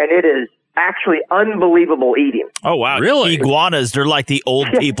 and it is actually unbelievable eating. Oh, wow. Really? Iguanas, they're like the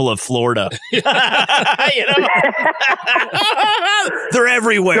old people of Florida. You know? They're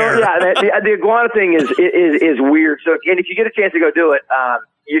everywhere. So, yeah, the iguana thing is weird. So, and if you get a chance to go do it,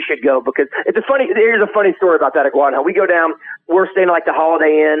 you should go, because here's a funny story about that iguana. We go down, we're staying like the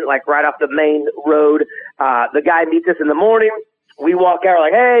Holiday Inn, like right off the main road. The guy meets us in the morning. We walk out,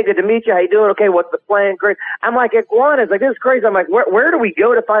 like, hey, good to meet you. How you doing? Okay, what's the plan? Great. I'm like, iguanas. Like, this is crazy. I'm like, where do we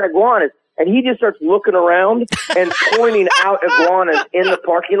go to find iguanas? And he just starts looking around and pointing out iguanas in the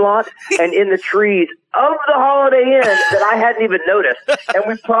parking lot and in the trees of the Holiday Inn that I hadn't even noticed. And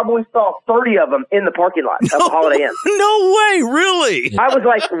we probably saw 30 of them in the parking lot of the Holiday Inn. No way, really? I was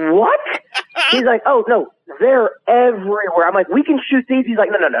like, what? He's like, oh, no, they're everywhere. I'm like, we can shoot these. He's like,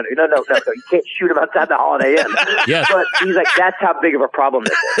 no. You can't shoot them outside the Holiday Inn. Yes. But he's like, that's how big of a problem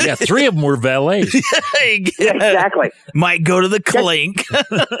this is. Yeah, 3 of them were valets. Yeah, exactly. Might go to the clink.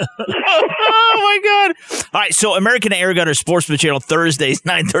 Oh, my God. All right, so American Air Gunner Sportsman Channel, Thursdays,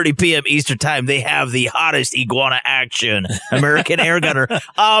 9:30 p.m. Eastern Time. They have the hottest iguana action, American Air Gunner.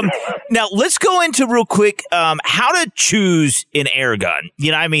 Now, let's go into real quick how to choose an air gun.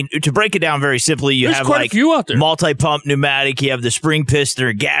 You know, I mean, to break it down very simply, you have like multi-pump pneumatic, you have the spring piston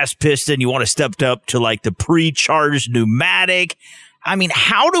or gas piston. You want to step up to like the pre-charged pneumatic. I mean,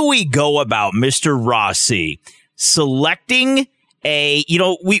 how do we go about, Mr. Rossi, selecting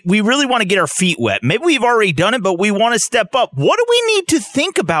we really want to get our feet wet. Maybe we've already done it, but we want to step up. What do we need to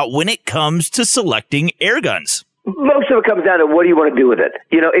think about when it comes to selecting air guns? Most of it comes down to what do you want to do with it.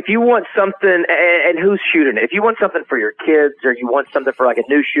 You know, if you want something, and who's shooting it. If you want something for your kids, or you want something for like a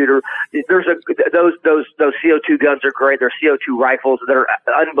new shooter, those CO2 guns are great. They're CO2 rifles that are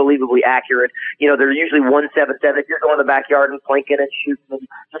unbelievably accurate. You know, they're usually 177. If you're going to the backyard and plinking and shooting and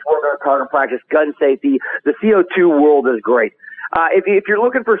just working on target practice, gun safety, the CO2 world is great. If you're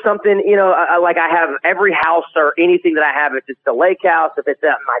looking for something, you know, like I have every house or anything that I have, if it's the lake house, if it's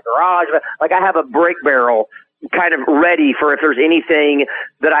at my garage, like I have a break barrel kind of ready for if there's anything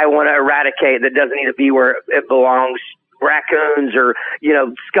that I want to eradicate that doesn't need to be where it belongs. Raccoons or, you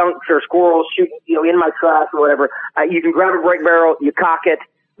know, skunks or squirrels shooting, you know, in my trash or whatever. You can grab a break barrel, you cock it,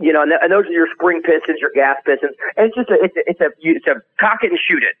 you know, and those are your spring pistons, your gas pistons, and it's just it's a cock it and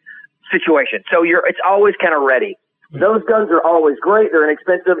shoot it situation. So it's always kind of ready. Those guns are always great. They're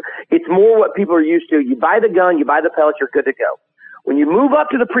inexpensive. It's more what people are used to. You buy the gun, you buy the pellets, you're good to go. When you move up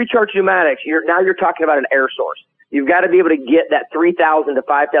to the pre-charged pneumatics, you're talking about an air source. You've got to be able to get that 3,000 to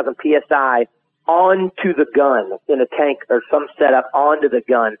 5,000 PSI onto the gun in a tank or some setup onto the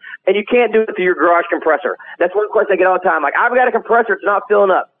gun. And you can't do it through your garage compressor. That's one question I get all the time. Like, I've got a compressor, it's not filling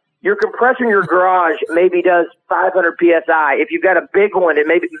up. Your compressor in your garage maybe does 500 PSI. If you've got a big one, it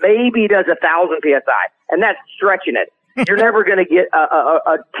maybe does 1,000 PSI. And that's stretching it. You're never going to get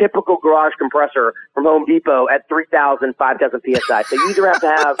a typical garage compressor from Home Depot at 3,000, 5,000 PSI. So you either have to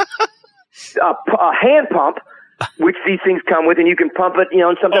have a hand pump, which these things come with, and you can pump it, you know,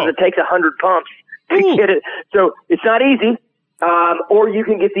 and sometimes it takes 100 pumps to get it. So it's not easy. Or you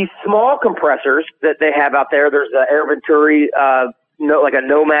can get these small compressors that they have out there. There's the Air Venturi, like a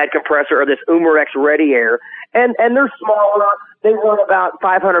Nomad compressor or this Umarex Ready Air, and they're smaller. They run about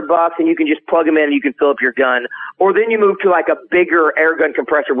 $500, and you can just plug them in and you can fill up your gun. Or then you move to like a bigger air gun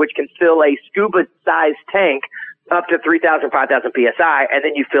compressor, which can fill a scuba-sized tank up to 3,000, 5,000 psi, and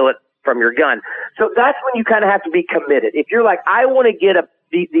then you fill it from your gun. So that's when you kind of have to be committed. If you're like, I want to get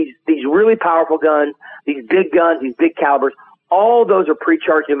these really powerful guns, these big calibers, all those are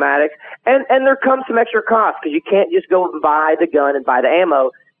pre-charged pneumatics, and there comes some extra cost because you can't just go and buy the gun and buy the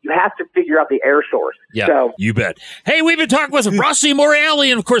ammo. You have to figure out the air source. Yeah, so, you bet. Hey, we've been talking with Rossi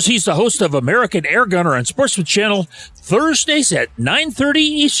Morreale, and of course, he's the host of American Air Gunner on Sportsman Channel, Thursdays at 9:30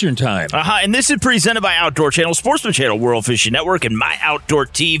 Eastern Time. And this is presented by Outdoor Channel, Sportsman Channel, World Fishing Network, and My Outdoor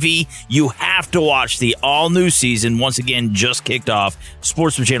TV. You have to watch the all-new season. Once again, just kicked off.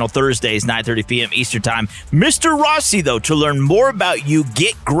 Sportsman Channel, Thursdays, 9:30 p.m. Eastern Time. Mr. Rossi, though, to learn more about you,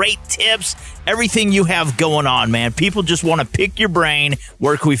 get great tips, everything you have going on, man. People just want to pick your brain.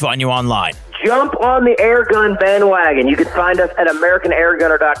 Where can we find you online? Jump on the air gun bandwagon. You can find us at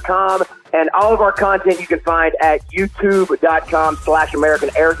AmericanAirGunner.com, and all of our content you can find at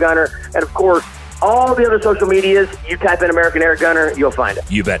YouTube.com/AmericanAirGunner. And, of course, all the other social medias, you type in American Air Gunner, you'll find it.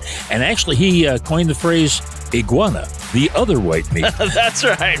 You bet. And actually, he coined the phrase iguana, the other white meat. That's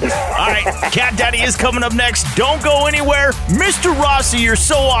right. All right, Cat Daddy is coming up next. Don't go anywhere. Mr. Rossi, you're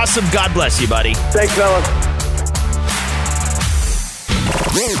so awesome. God bless you, buddy. Thanks, fellas.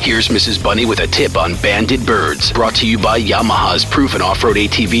 Here's Mrs. Bunny with a tip on Banded Birds, brought to you by Yamaha's proven off-road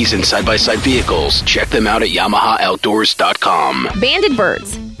ATVs and side-by-side vehicles. Check them out at YamahaOutdoors.com. Banded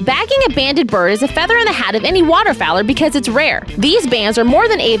Birds. Bagging a banded bird is a feather in the hat of any waterfowler because it's rare. These bands are more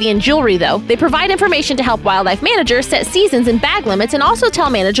than avian jewelry, though. They provide information to help wildlife managers set seasons and bag limits, and also tell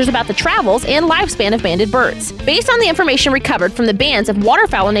managers about the travels and lifespan of banded birds. Based on the information recovered from the bands of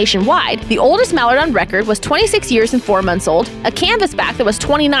waterfowl nationwide, the oldest mallard on record was 26 years and 4 months old, a canvasback that was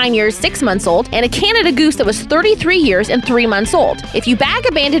 29 years 6 months old, and a Canada goose that was 33 years and 3 months old. If you bag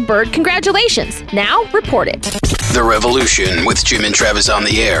a banded bird, congratulations. Now, report it. The Revolution with Jim and Trav is on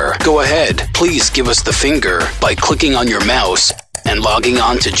the air. Go ahead. Please give us the finger by clicking on your mouse and logging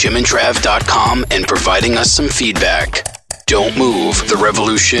on to jimandtrav.com and providing us some feedback. Don't move. The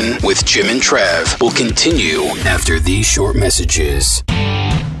Revolution with Jim and Trav will continue after these short messages.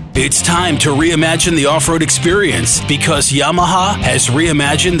 It's time to reimagine the off-road experience because Yamaha has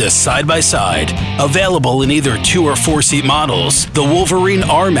reimagined the side-by-side. Available in either 2 or 4-seat models, the Wolverine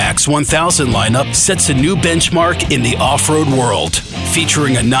R-Max 1000 lineup sets a new benchmark in the off-road world.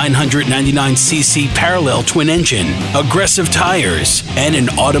 Featuring a 999cc parallel twin engine, aggressive tires, and an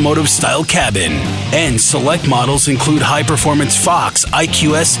automotive-style cabin. And select models include high-performance Fox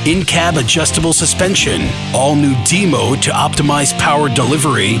IQS in-cab adjustable suspension, all-new D-Mode to optimize power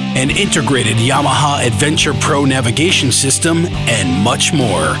delivery, an integrated Yamaha Adventure Pro navigation system, and much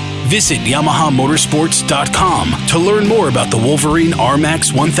more. Visit YamahaMotorsports.com to learn more about the Wolverine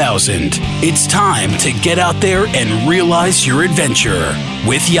R-Max 1000. It's time to get out there and realize your adventure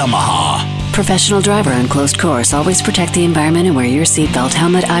with Yamaha. Professional driver and closed course. Always protect the environment and wear your seatbelt,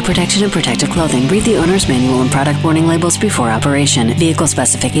 helmet, eye protection, and protective clothing. Read the owner's manual and product warning labels before operation. Vehicle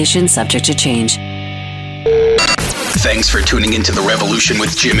specifications subject to change. Thanks for tuning into The Revolution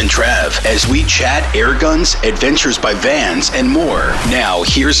with Jim and Trav as we chat air guns, adventures by vans, and more. Now,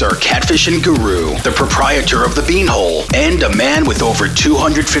 here's our catfishing guru, the proprietor of the Beanhole, and a man with over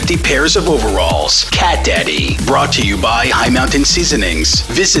 250 pairs of overalls, Cat Daddy. Brought to you by High Mountain Seasonings.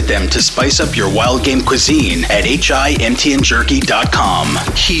 Visit them to spice up your wild game cuisine at HIMTNJerky.com.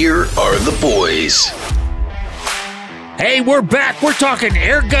 Here are the boys. Hey, we're back. We're talking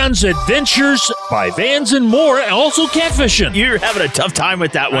air guns, adventures by vans, and more, and also catfishing. You're having a tough time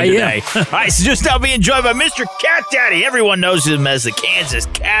with that one today. All right, so just now being joined by Mr. Cat Daddy. Everyone knows him as the Kansas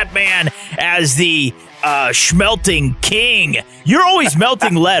Cat Man, as the schmelting king. You're always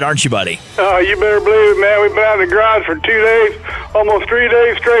melting lead, aren't you, buddy? Oh, you better believe it, man. We've been out in the garage for 2 days, almost 3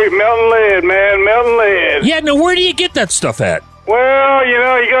 days straight, melting lead, man, melting lead. Yeah, now where do you get that stuff at? Well, you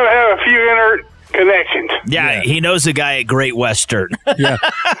know, you got to have a few inner connections. Yeah, he knows a guy at Great Western. Yeah.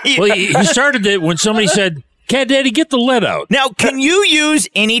 Well, he started it when somebody said, Cat Daddy, get the lead out. Now, can you use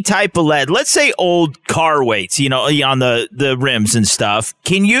any type of lead? Let's say old car weights, you know, on the rims and stuff.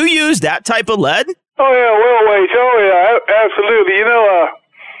 Can you use that type of lead? Oh, yeah, well weights. Oh, yeah, absolutely. You know,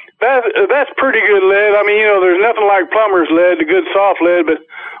 that's pretty good lead. I mean, you know, there's nothing like plumber's lead, the good soft lead, but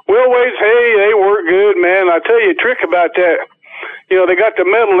wheel weights, hey, they work good, man. I tell you a trick about that. You know, they got the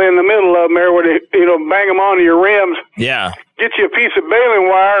metal in the middle of them there where they, you know, bang them onto your rims. Yeah. Get you a piece of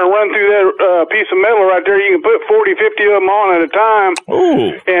baling wire and run through that piece of metal right there. You can put 40, 50 of them on at a time.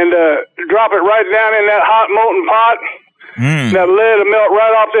 Ooh. And drop it right down in that hot molten pot. That lead will melt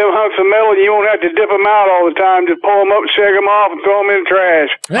right off them hunks of metal, and you won't have to dip them out all the time. Just pull them up, shake them off, and throw them in the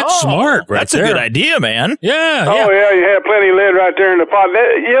trash. That's smart, right? That's a good idea, man. Yeah. Oh, yeah, you have plenty of lead right there in the pot.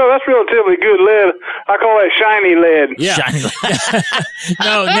 That's relatively good lead. I call that shiny lead. Yeah. Shiny lead.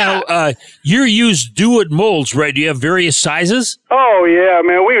 Now, you use do-it molds, right? Do you have various sizes? Oh, yeah,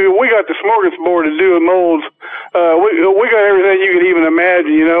 man. We got the smorgasbord to do with molds. We got everything you could even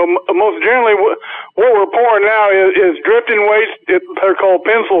imagine, you know. Most generally, what we're pouring now is drifting weights. They're called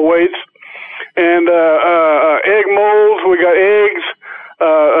pencil weights. And egg molds. We got eggs,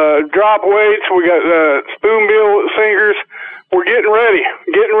 drop weights. We got spoonbill sinkers. We're getting ready,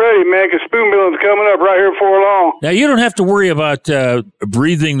 man, because spoonbilling's coming up right here before long. Now, you don't have to worry about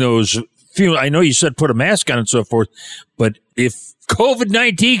breathing those fumes. I know you said put a mask on and so forth, but if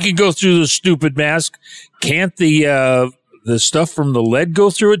COVID-19 can go through the stupid mask, can't the stuff from the lead go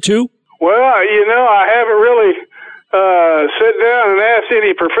through it too? Well, you know, I haven't really sit down and asked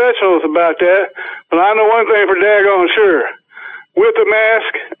any professionals about that, but I know one thing for daggone sure. With a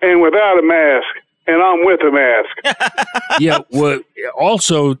mask and without a mask, and I'm with a mask. Yeah, well,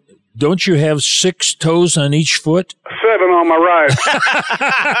 also, don't you have 6 toes on each foot? 7 on my right.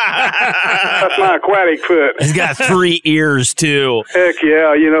 That's my aquatic foot. He's got 3 ears, too. Heck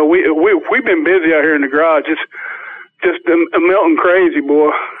yeah. You know, we've been busy out here in the garage. Just melting crazy,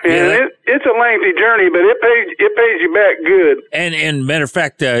 boy. And it's a lengthy journey, but it pays you back good. And matter of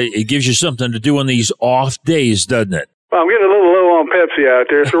fact, it gives you something to do on these off days, doesn't it? Well, I'm getting a little low on Pepsi out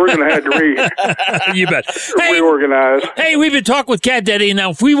there, so we're going to have to you bet. reorganize. Hey, we've been talking with Cat Daddy.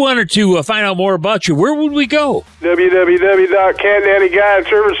 Now, if we wanted to find out more about you, where would we go?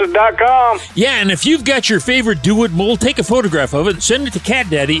 www.catdaddyguideservices.com. Yeah, and if you've got your favorite do-it mold, take a photograph of it and send it to Cat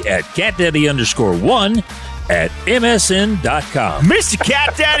Daddy at catdaddy_1 at msn.com. Mr.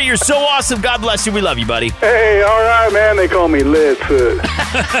 Cat Daddy, you're so awesome. God bless you. We love you, buddy. Hey, all right, man. They call me Leadfoot.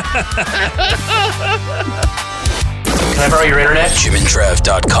 Can I borrow your internet?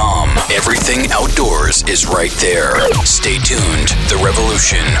 JimandTrav.com. Everything outdoors is right there. Stay tuned. The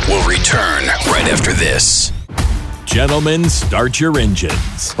revolution will return right after this. Gentlemen, start your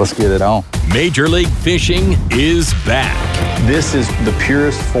engines. Let's get it on. Major League Fishing is back. This is the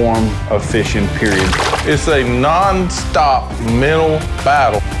purest form of fishing, period. It's a non-stop mental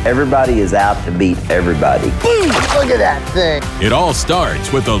battle. Everybody is out to beat everybody. Boom! Look at that thing. It all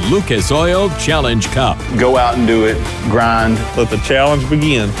starts with the Lucas Oil Challenge Cup. Go out and do it. Grind. Let the challenge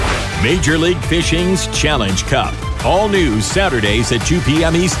begin. Major League Fishing's Challenge Cup. All news Saturdays at 2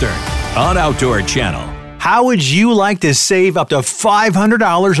 p.m. Eastern on Outdoor Channel. How would you like to save up to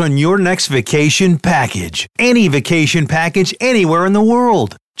 $500 on your next vacation package? Any vacation package anywhere in the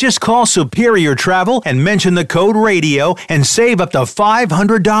world. Just call Superior Travel and mention the code RADIO and save up to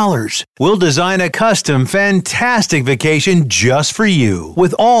 $500. We'll design a custom, fantastic vacation just for you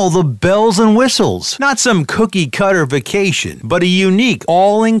with all the bells and whistles. Not some cookie-cutter vacation, but a unique,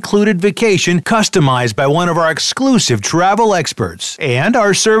 all-included vacation customized by one of our exclusive travel experts. And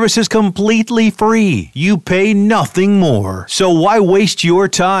our service is completely free. You pay nothing more. So why waste your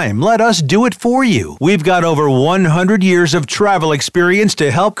time? Let us do it for you. We've got over 100 years of travel experience to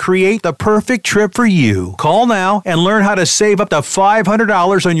help create the perfect trip for you. Call now and learn how to save up to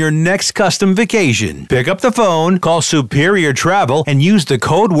 $500 on your next custom vacation. Pick up the phone, call Superior Travel, and use the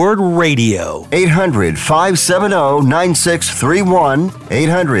code word RADIO. 800-570-9631.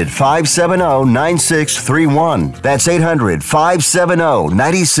 800-570-9631. That's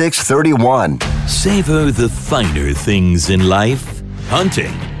 800-570-9631. Savor the finer things in life.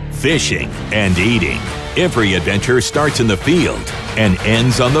 Hunting, fishing, and eating. Every adventure starts in the field and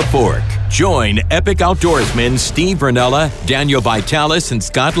ends on the fork. Join epic outdoorsmen Steve Ranella, Daniel Vitalis, and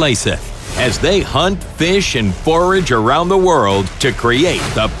Scott Laseth as they hunt, fish, and forage around the world to create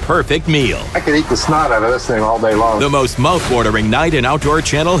the perfect meal. I could eat the snot out of this thing all day long. The most mouth-watering night in Outdoor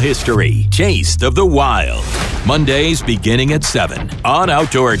Channel history. Taste of the Wild. Mondays beginning at 7 on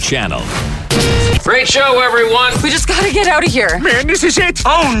Outdoor Channel. Great show, everyone. We just gotta get out of here. Man, this is it.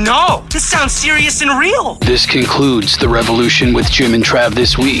 Oh, no. This sounds serious and real. This concludes The Revolution with Jim and Trav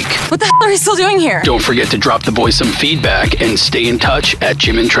this week. What the hell are you still doing here? Don't forget to drop the boys some feedback and stay in touch at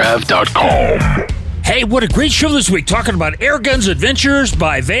JimandTrav.com. Hey, what a great show this week. Talking about air guns, adventures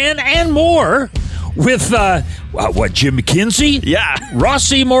by van, and more with Jim McKenzie? Yeah.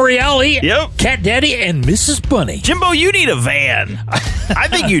 Rossi Moriali? Yep. Cat Daddy and Mrs. Bunny. Jimbo, you need a van. I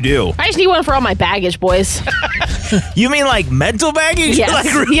think you do. I just need one for all my baggage, boys. You mean like mental baggage?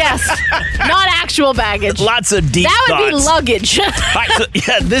 Yes. Like, yes. Not actual baggage. Lots of deep That would thoughts. be luggage. Right, so,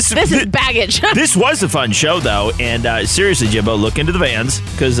 yeah, this is baggage. This was a fun show, though. And seriously, Jimbo, look into the vans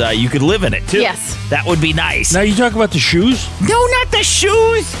because you could live in it, too. Yes. That would be nice. Now, you talk about the shoes? No, not the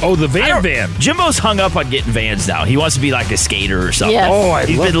shoes. Oh, the van. Jimbo's hung up on getting vans now. He wants to be like a skater or something. Yes. Oh,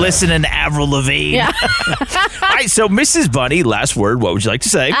 He's been listening to Avril Lavigne. Yeah. All right, so Mrs. Bunny, last word. What would you like to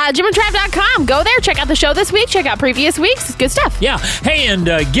say? JimandTrav.com. Go there. Check out the show this week. Check out previous weeks. It's good stuff. Yeah. Hey, and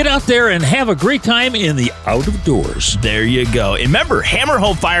get out there and have a great time in the out of doors. There you go. And remember, hammer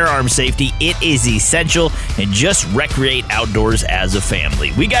home firearm safety. It is essential. And just recreate outdoors as a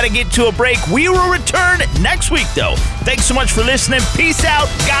family. We got to get to a break. We will return next week, though. Thanks so much for listening. Peace out.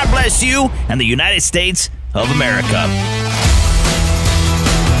 God bless you and the United States of America.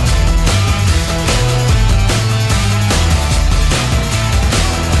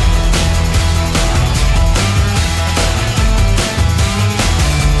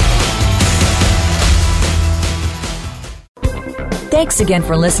 Thanks again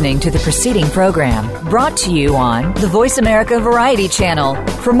for listening to the preceding program, brought to you on the Voice America Variety Channel.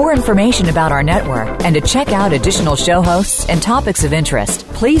 For more information about our network and to check out additional show hosts and topics of interest,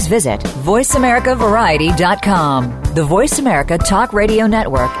 please visit VoiceAmericaVariety.com. The Voice America Talk Radio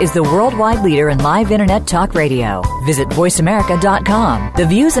Network is the worldwide leader in live Internet talk radio. Visit VoiceAmerica.com. The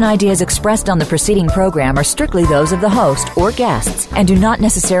views and ideas expressed on the preceding program are strictly those of the host or guests and do not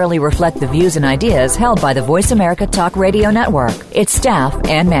necessarily reflect the views and ideas held by the Voice America Talk Radio Network, its staff,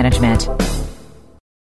 and management.